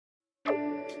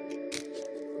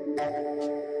Hi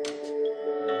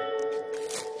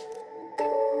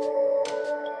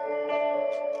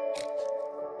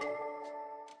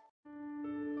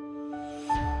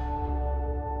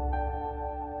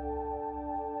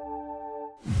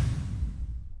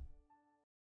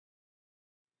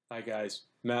guys,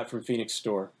 Matt from Fenix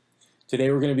Store. Today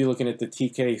we're going to be looking at the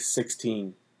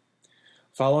TK16.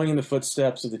 Following in the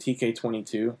footsteps of the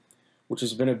TK22, which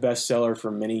has been a bestseller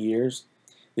for many years,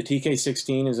 the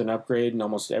TK16 is an upgrade in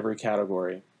almost every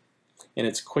category, and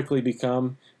it's quickly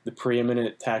become the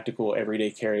preeminent tactical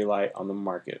everyday carry light on the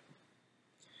market.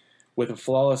 With a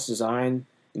flawless design,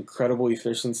 incredible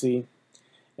efficiency,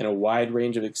 and a wide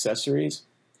range of accessories,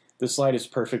 this light is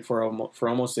perfect for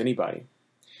almost anybody.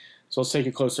 So let's take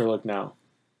a closer look now.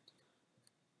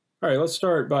 Alright, let's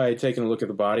start by taking a look at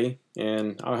the body,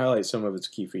 and I'll highlight some of its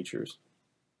key features.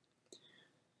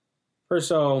 First,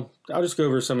 I'll just go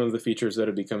over some of the features that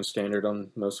have become standard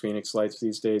on most Fenix lights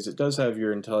these days. It does have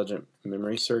your intelligent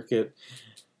memory circuit.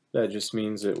 That just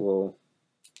means it'll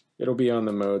be on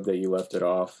the mode that you left it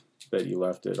off, that you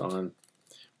left it on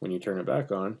when you turn it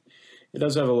back on. It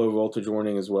does have a low voltage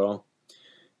warning as well.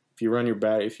 If you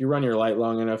run your light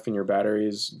long enough and your battery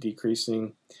is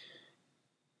decreasing,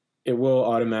 it will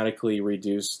automatically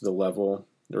reduce the level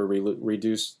or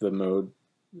reduce the mode,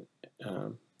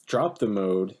 drop the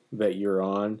mode that you're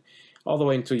on all the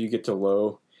way until you get to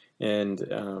low. And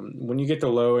when you get to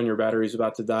low and your battery's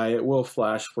about to die, it will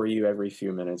flash for you every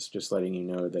few minutes, just letting you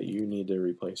know that you need to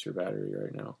replace your battery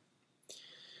right now.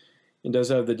 It does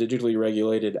have the digitally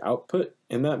regulated output,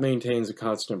 and that maintains a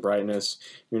constant brightness.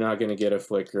 You're not going to get a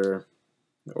flicker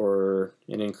or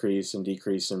an increase and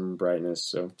decrease in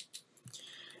brightness.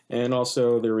 And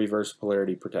also the reverse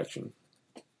polarity protection,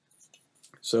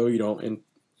 so you don't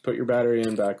put your battery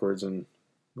in backwards and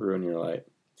ruin your light.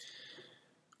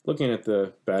 Looking at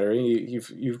the battery,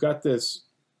 you've got this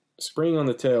spring on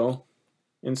the tail,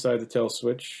 inside the tail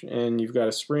switch, and you've got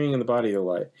a spring in the body of the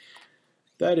light.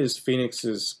 That is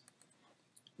Fenix's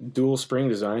dual spring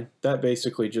design. That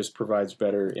basically just provides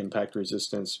better impact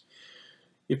resistance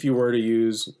if you were to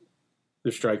use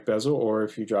the strike bezel or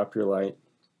if you drop your light.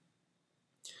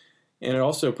 And it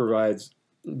also provides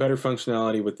better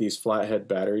functionality with these flathead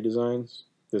battery designs.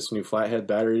 This new flathead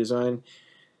battery design,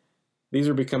 these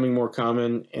are becoming more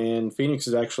common, and Fenix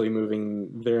is actually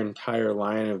moving their entire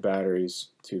line of batteries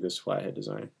to this flathead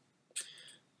design.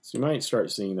 So you might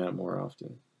start seeing that more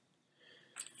often.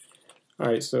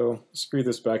 Alright, so screw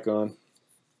this back on.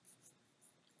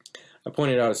 I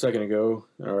pointed out a second ago,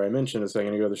 or I mentioned a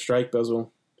second ago, the strike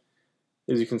bezel,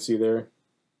 as you can see there.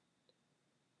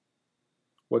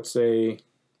 What's a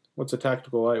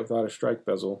tactical light without a strike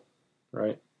bezel,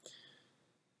 right?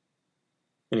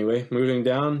 Anyway, moving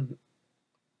down,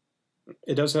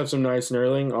 it does have some nice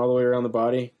knurling all the way around the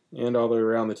body and all the way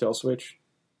around the tail switch.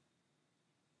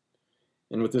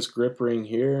 And with this grip ring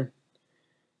here,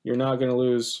 you're not going to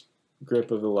lose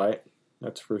grip of the light,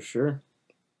 that's for sure.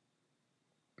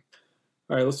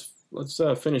 Alright, let's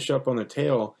finish up on the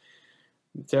tail.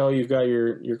 The tail, you've got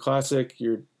your classic,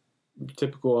 your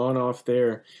typical on-off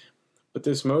there, but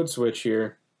this mode switch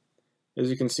here, as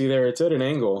you can see there, it's at an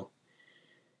angle,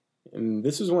 and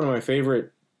this is one of my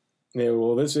favorite,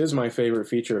 well, this is my favorite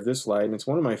feature of this light, and it's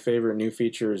one of my favorite new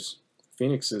features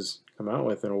Fenix has come out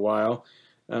with in a while.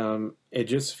 It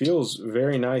just feels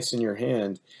very nice in your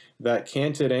hand. That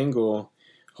canted angle,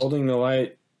 holding the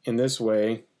light in this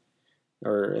way,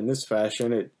 or in this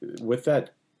fashion, with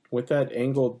that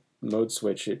angled mode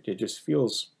switch, it just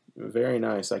feels very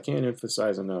nice. I can't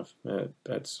emphasize enough.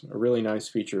 That's a really nice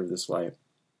feature of this light.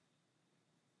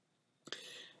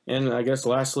 And I guess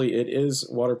lastly, it is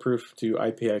waterproof to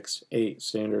IPX8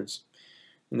 standards,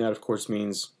 and that of course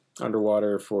means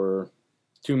underwater for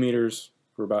 2 meters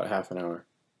for about half an hour.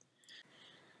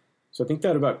 So I think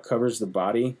that about covers the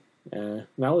body.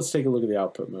 Now let's take a look at the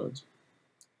output modes.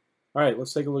 Alright,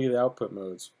 let's take a look at the output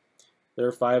modes. There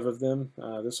are 5 of them.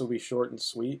 This will be short and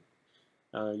sweet.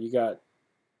 You got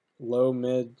low,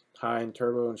 mid, high, and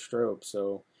turbo and strobe.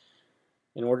 So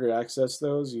in order to access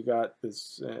those, you got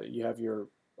this. You have your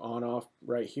on-off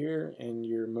right here and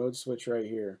your mode switch right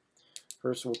here.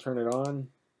 First, we'll turn it on,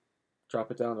 drop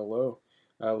it down to low.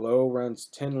 Low runs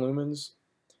 10 lumens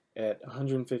at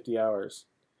 150 hours.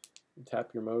 Tap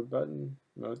your mode button,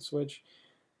 mode switch.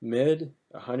 Mid,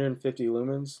 150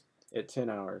 lumens at 10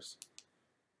 hours.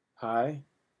 High,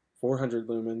 400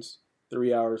 lumens,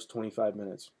 3 hours, 25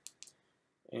 minutes.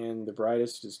 And the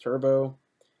brightest is turbo,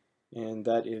 and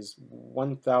that is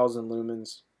 1000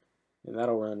 lumens, and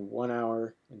that'll run 1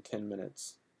 hour and 10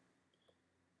 minutes.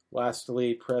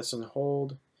 Lastly, press and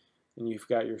hold and you've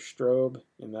got your strobe,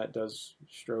 and that does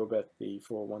strobe at the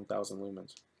full 1000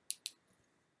 lumens.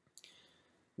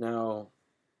 Now,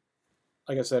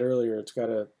 like I said earlier, it's got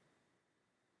a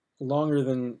longer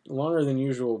than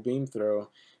usual beam throw.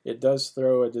 It does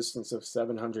throw a distance of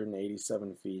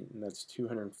 787 feet, and that's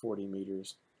 240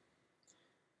 meters.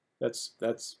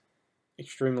 That's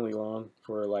extremely long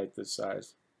for a light this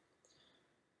size.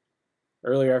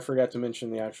 Earlier I forgot to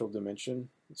mention the actual dimensions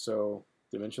of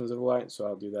the light, so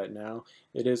I'll do that now.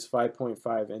 It is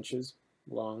 5.5 inches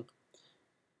long.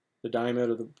 The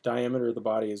diameter of the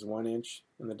body is 1 inch,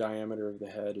 and the diameter of the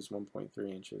head is 1.3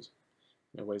 inches.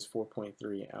 It weighs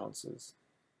 4.3 ounces.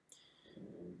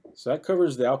 So that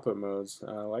covers the output modes.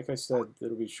 Like I said,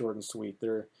 it'll be short and sweet.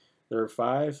 There are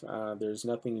 5. There's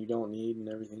nothing you don't need and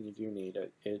everything you do need.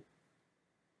 It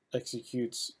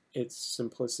executes its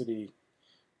simplicity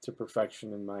to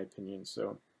perfection, in my opinion.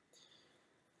 So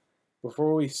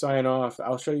before we sign off,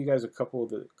 I'll show you guys a couple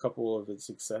of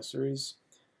its accessories.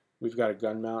 We've got a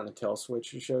gun mount and a tail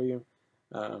switch to show you.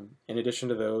 In addition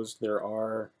to those, there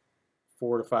are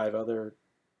 4 to 5 other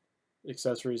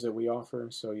accessories that we offer,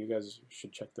 so you guys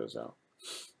should check those out.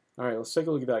 Alright, let's take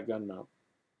a look at that gun mount.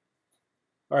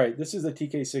 Alright, this is the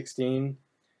TK16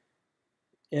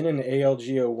 in an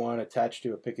ALG01 attached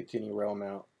to a Picatinny rail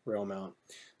mount.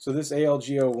 So this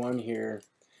ALG01 here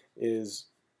is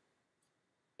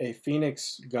a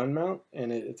Fenix gun mount,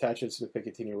 and it attaches to the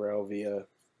Picatinny rail via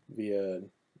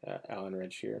Allen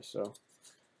wrench here. So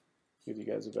give you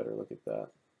guys a better look at that.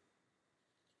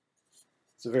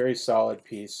 It's a very solid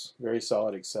piece, very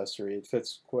solid accessory. It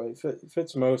fits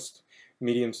most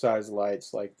medium-sized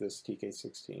lights like this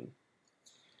TK16.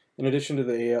 In addition to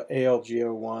the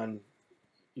ALG01,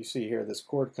 you see here this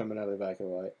cord coming out of the back of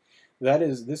the light.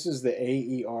 This is the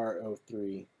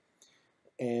AER03,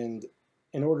 and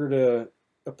in order to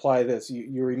apply this,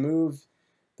 you remove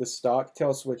the stock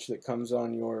tail switch that comes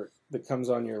on your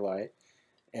light,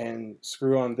 and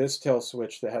screw on this tail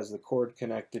switch that has the cord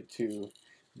connected to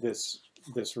this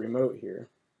remote here.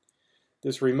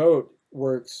 This remote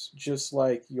works just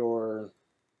like your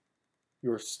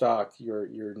stock,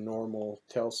 your normal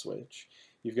tail switch.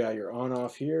 You've got your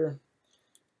on-off here,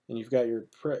 and you've got your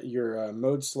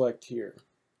mode select here.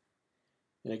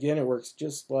 And again, it works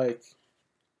just like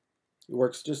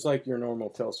your normal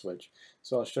tail switch.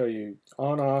 So I'll show you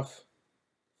on-off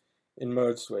and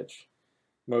mode switch.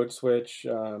 Mode switch,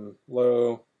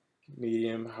 low,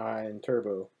 medium, high, and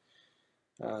turbo.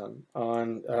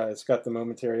 It's got the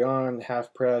momentary on,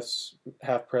 half press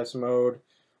mode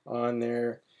on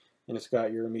there, and it's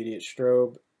got your immediate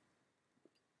strobe,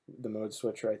 the mode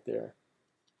switch right there.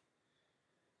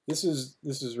 This is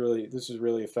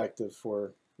really effective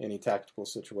for any tactical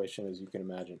situation, as you can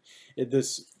imagine.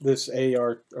 This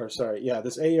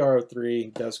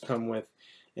AER03 does come with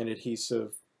an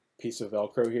adhesive piece of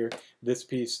Velcro here.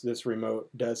 This remote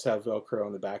does have Velcro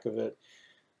on the back of it.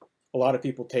 A lot of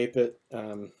people tape it,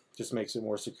 just makes it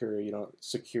more secure. You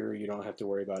don't have to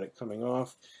worry about it coming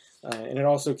off. And it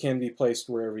also can be placed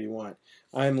wherever you want.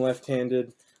 I'm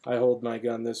left-handed. I hold my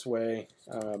gun this way,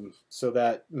 so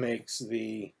that makes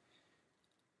the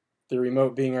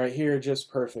remote being right here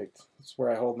just perfect. It's where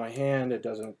I hold my hand. It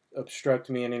doesn't obstruct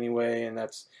me in any way, and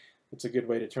it's a good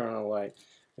way to turn on a light.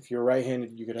 If you're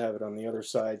right-handed, you could have it on the other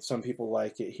side. Some people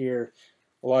like it here.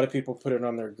 A lot of people put it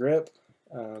on their grip.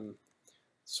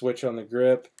 Switch on the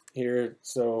grip here.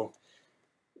 So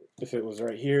if it was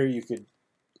right here, you could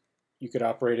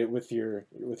operate it with your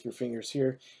fingers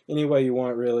here. Any way you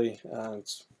want, really.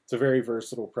 It's a very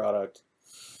versatile product.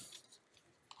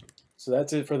 So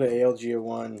that's it for the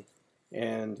ALG01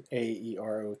 and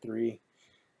AER03.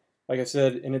 Like I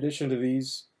said, in addition to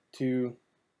these two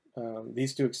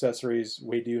accessories,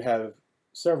 we do have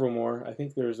several more. I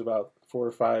think there's about 4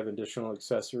 or 5 additional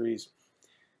accessories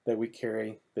that we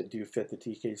carry that do fit the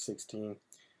TK16,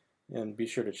 and be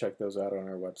sure to check those out on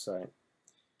our website.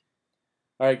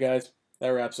 Alright guys, that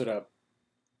wraps it up.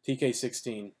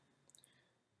 TK16.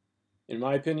 In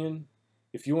my opinion,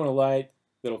 if you want a light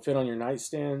that'll fit on your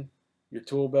nightstand, your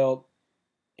tool belt,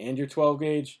 and your 12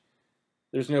 gauge,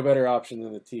 there's no better option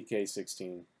than the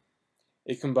TK16.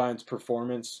 It combines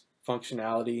performance,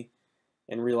 functionality,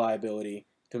 and reliability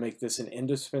to make this an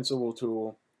indispensable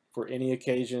tool for any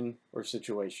occasion or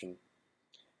situation.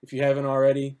 If you haven't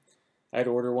already, I'd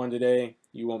order one today.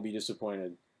 You won't be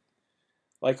disappointed.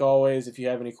 Like always, if you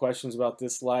have any questions about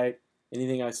this light,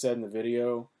 anything I said in the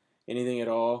video, anything at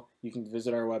all, you can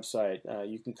visit our website.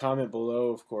 You can comment below,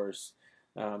 of course.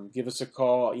 Give us a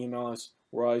call, email us.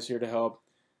 We're always here to help.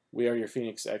 We are your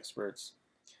Fenix experts.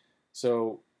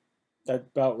 So that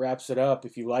about wraps it up.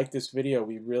 If you like this video,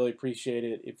 we really appreciate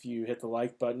it if you hit the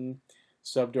like button,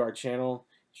 sub to our channel,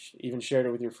 even shared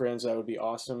it with your friends. That would be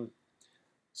awesome.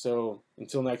 So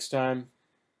until next time,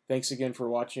 thanks again for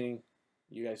watching.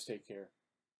 You guys take care.